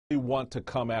want to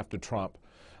come after Trump.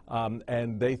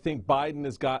 And they think Biden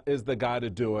is the guy to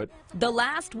do it. The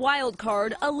last wild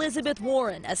card, Elizabeth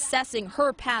Warren, assessing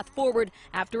her path forward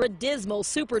after a dismal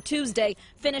Super Tuesday,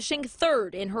 finishing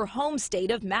third in her home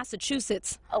state of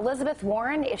Massachusetts. Elizabeth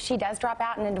Warren, if she does drop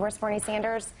out and endorse Bernie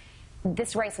Sanders,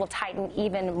 this race will tighten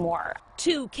even more.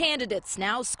 Two candidates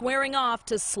now squaring off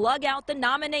to slug out the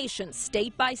nominations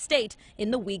state by state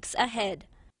in the weeks ahead.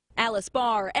 Alice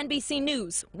Barr, NBC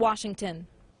News, Washington.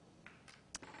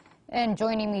 And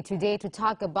joining me today to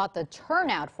talk about the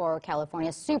turnout for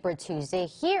California Super Tuesday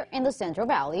here in the Central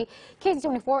Valley,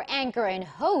 KC24 anchor and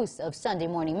host of Sunday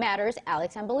Morning Matters,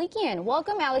 Alex Ambalikian.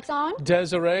 Welcome, Alex, on.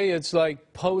 Desiree, it's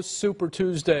like post-Super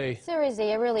Tuesday.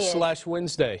 Seriously, it really is. /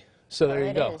 Wednesday. So there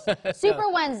you go. Super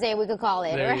Wednesday, we could call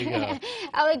it. There you go.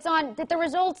 Alex, on, did the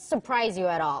results surprise you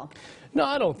at all? No,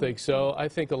 I don't think so. I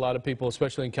think a lot of people,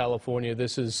 especially in California,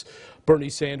 this is Bernie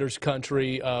Sanders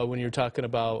country when you're talking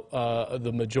about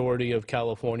the majority of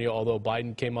California, although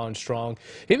Biden came on strong.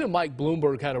 Even Mike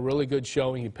Bloomberg had a really good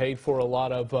showing. He paid for a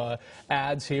lot of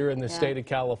ads here in the state of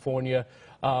California.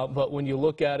 But when you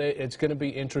look at it, it's going to be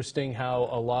interesting how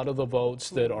a lot of the votes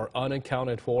that are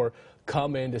unaccounted for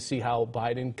come in to see how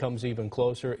Biden comes even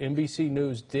closer. NBC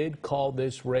News did call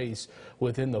this race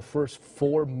within the first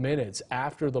 4 minutes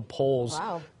after the polls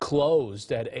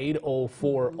closed at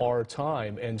 8:04 our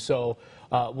time. And so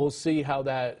we'll see how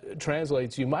that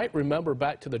translates. You might remember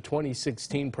back to the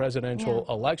 2016 presidential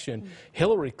election,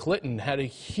 Hillary Clinton had a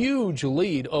huge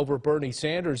lead over Bernie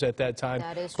Sanders at that time.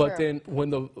 That is but true. then when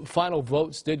the final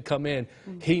votes did come in,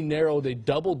 he narrowed a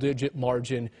double-digit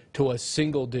margin to a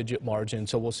single-digit margin.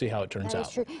 So we'll see how it turns out. That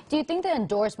is true. Do you think the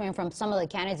endorsement from some of the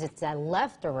candidates that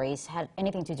left the race had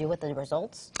anything to do with the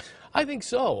results? I think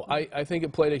so. I think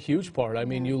it played a huge part. I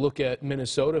mean, you look at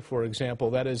Minnesota, for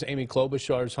example. That is Amy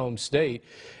Klobuchar's home state,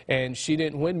 and she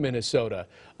didn't win Minnesota.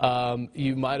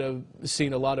 You might have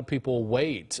seen a lot of people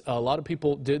wait. A lot of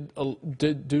people did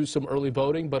do some early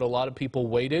voting, but a lot of people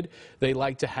waited. They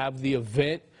like to have the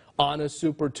event on a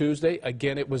Super Tuesday.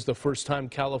 Again, it was the first time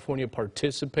California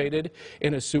participated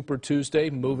in a Super Tuesday,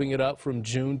 moving it up from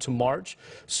June to March.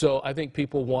 So I think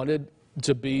people wanted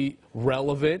to be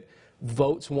relevant.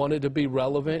 Votes wanted to be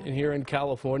relevant here in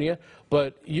California,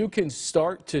 but you can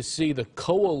start to see the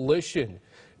coalition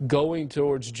going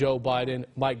towards Joe Biden.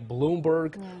 Mike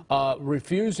Bloomberg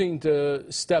refusing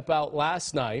to step out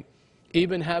last night,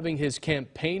 even having his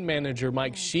campaign manager,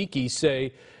 Mike Sheekey,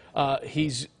 say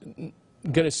he's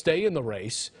going to stay in the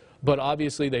race. But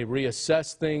obviously they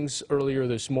reassessed things earlier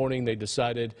this morning. They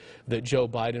decided that Joe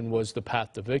Biden was the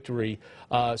path to victory.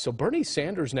 So Bernie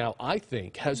Sanders now, I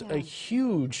think, has a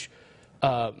huge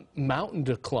mountain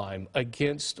to climb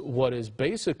against what is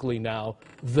basically now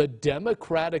the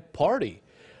Democratic Party.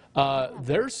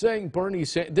 They're saying Bernie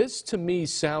Sanders, this to me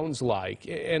sounds like,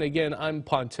 and again, I'm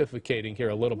pontificating here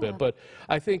a little bit, but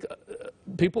I think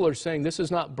people are saying this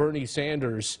is not Bernie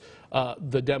Sanders,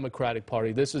 the Democratic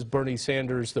Party. This is Bernie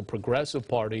Sanders, the Progressive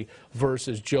Party,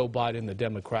 versus Joe Biden, the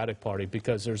Democratic Party,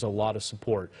 because there's a lot of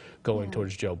support going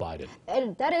towards Joe Biden.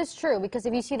 And that is true, because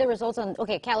if you see the results on,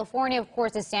 California, of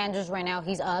course, is Sanders right now,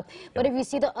 he's up. But if you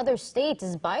see the other states,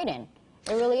 it's Biden.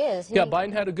 It really is. Yeah,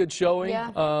 Biden had a good showing.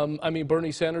 I mean,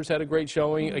 Bernie Sanders had a great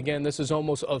showing. Again, this is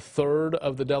almost a third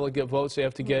of the delegate votes. They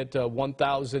have to get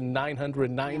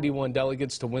 1,991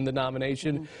 delegates to win the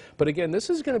nomination. But again, this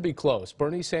is going to be close.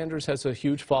 Bernie Sanders has a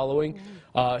huge following.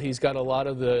 He's got a lot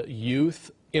of the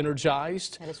youth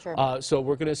energized. That is true. So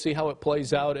we're going to see how it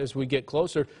plays out as we get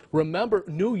closer. Remember,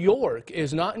 New York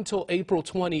is not until April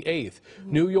 28th.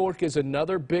 New York is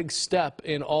another big step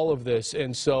in all of this,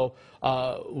 and so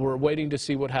we're waiting to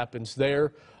see what happens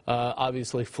there.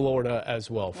 Obviously, Florida as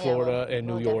well. Florida and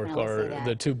New York are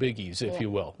the two biggies, if you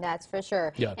will. That's for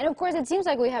sure. Yeah. And of course, it seems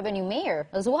like we have a new mayor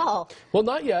as well. Well,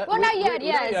 not yet. Well, not yet,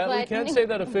 yes. But we can't say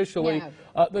that officially.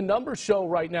 Yeah. The numbers show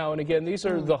right now, and again, these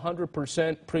are the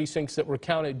 100% precincts that were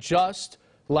counted just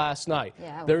last night.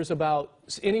 There's about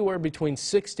anywhere between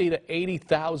 60 to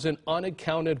 80,000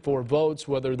 unaccounted for votes,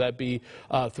 whether that be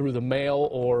through the mail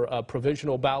or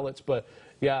provisional ballots. But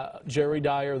yeah, Jerry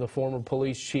Dyer, the former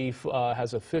police chief,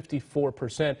 has a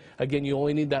 54%. Again, you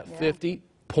only need that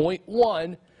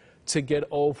 50.1 to get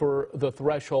over the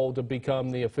threshold to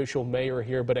become the official mayor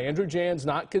here. But Andrew Jan's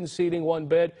not conceding one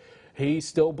bit. He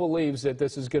still believes that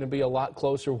this is going to be a lot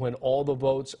closer when all the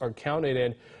votes are counted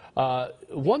in.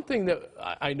 One thing that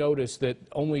I noticed that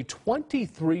only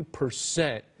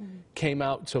 23% came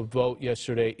out to vote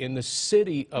yesterday in the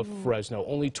city of Fresno.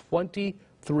 Only 23%.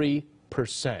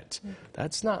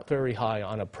 That's not very high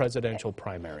on a presidential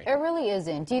primary. It really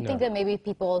isn't. Do you think that maybe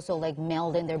people also like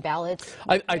mailed in their ballots?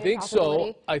 I think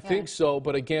so. I think so.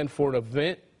 But again, for an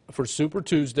event for Super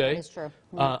Tuesday, That's true.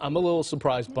 I'm a little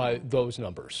surprised by those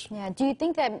numbers. Yeah. Do you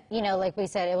think that, like we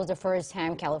said, it was the first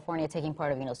time California taking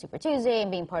part of, Super Tuesday and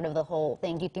being part of the whole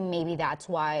thing? Do you think maybe that's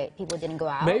why people didn't go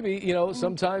out? Maybe,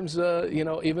 sometimes,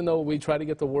 even though we try to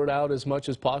get the word out as much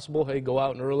as possible, hey, go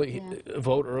out and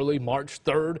vote early, March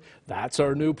 3rd, that's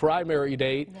our new primary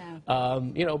date.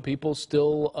 Yeah. People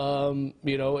still,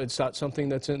 it's not something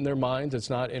that's in their minds. It's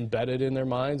not embedded in their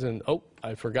minds. And, oh,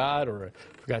 I forgot, or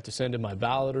I forgot to send in my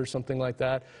ballot or something like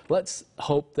that. Let's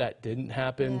hope that didn't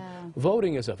happen. Yeah.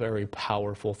 Voting is a very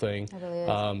powerful thing. It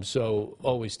really is. So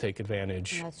always take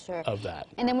advantage That's true. of that.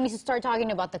 And then we need to start talking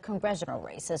about the congressional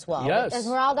race as well. Yes.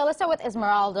 Esmeralda, let's start with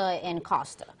Esmeralda and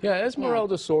Costa. Yeah,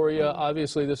 Esmeralda Soria,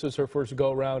 obviously this is her first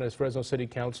go-around as Fresno City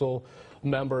Council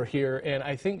member here, and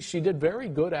I think she did very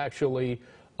good, actually,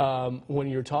 when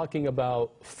you're talking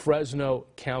about Fresno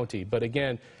County. But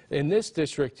again, in this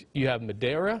district, you have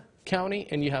Madera County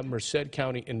and you have Merced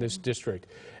County in this district.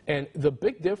 And the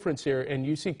big difference here, and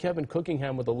you see Kevin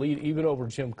Cookingham with the lead even over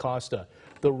Jim Costa.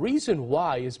 The reason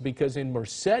why is because in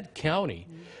Merced County,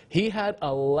 he had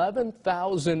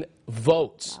 11,000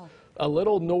 votes. Wow. A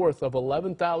little north of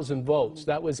 11,000 votes.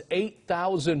 That was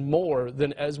 8,000 more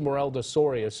than Esmeralda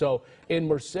Soria. So in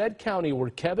Merced County, where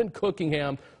Kevin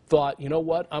Cookingham thought, you know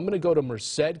what, I'm going to go to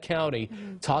Merced County,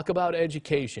 talk about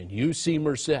education, UC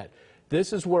Merced.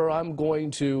 This is where I'm going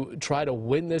to try to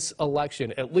win this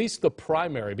election, at least the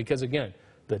primary, because again,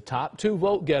 the top two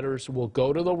vote getters will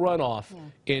go to the runoff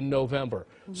in November.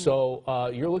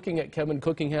 So you're looking at Kevin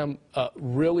Cookingham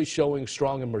really showing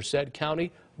strong in Merced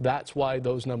County. That's why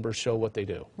those numbers show what they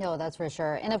do. No, that's for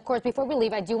sure. And of course, before we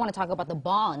leave, I do want to talk about the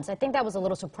bonds. I think that was a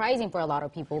little surprising for a lot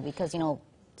of people because,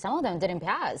 some of them didn't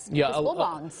pass. Yeah, the school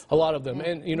bonds. A lot of them.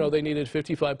 And, they needed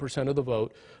 55% of the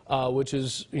vote, which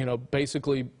is,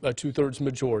 basically a two-thirds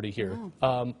majority here.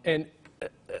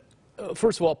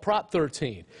 First of all, Prop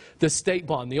 13, the state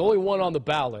bond, the only one on the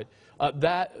ballot,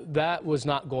 that was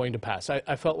not going to pass.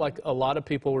 I felt like a lot of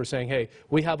people were saying, hey,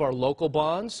 we have our local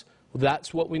bonds.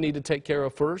 That's what we need to take care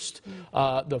of first.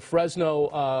 The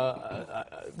Fresno,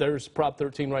 there's Prop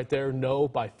 13 right there, no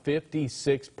by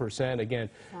 56%. Again,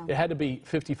 it had to be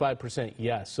 55%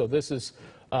 yes. So this is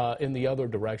in the other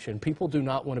direction. People do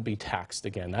not want to be taxed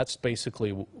again. That's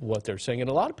basically what they're saying. And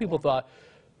a lot of people thought,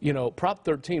 Prop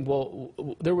 13, well,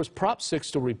 there was Prop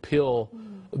 6 to repeal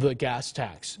the gas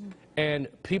tax. And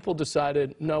people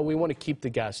decided, no, we want to keep the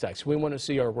gas tax. We want to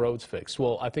see our roads fixed.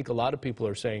 Well, I think a lot of people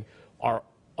are saying,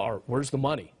 where's the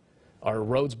money? Are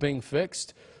roads being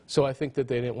fixed? So I think that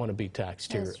they didn't want to be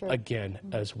taxed here again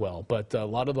as well. But a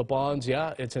lot of the bonds,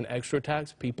 yeah, it's an extra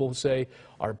tax. People say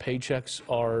our paychecks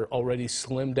are already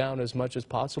slimmed down as much as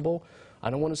possible. I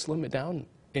don't want to slim it down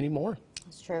anymore.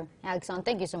 That's true. Alexon,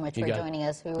 thank you so much for joining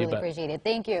us. We really bet. appreciate it.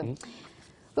 Thank you.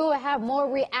 We will have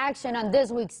more reaction on this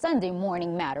week's Sunday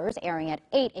Morning Matters, airing at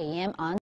 8 a.m. on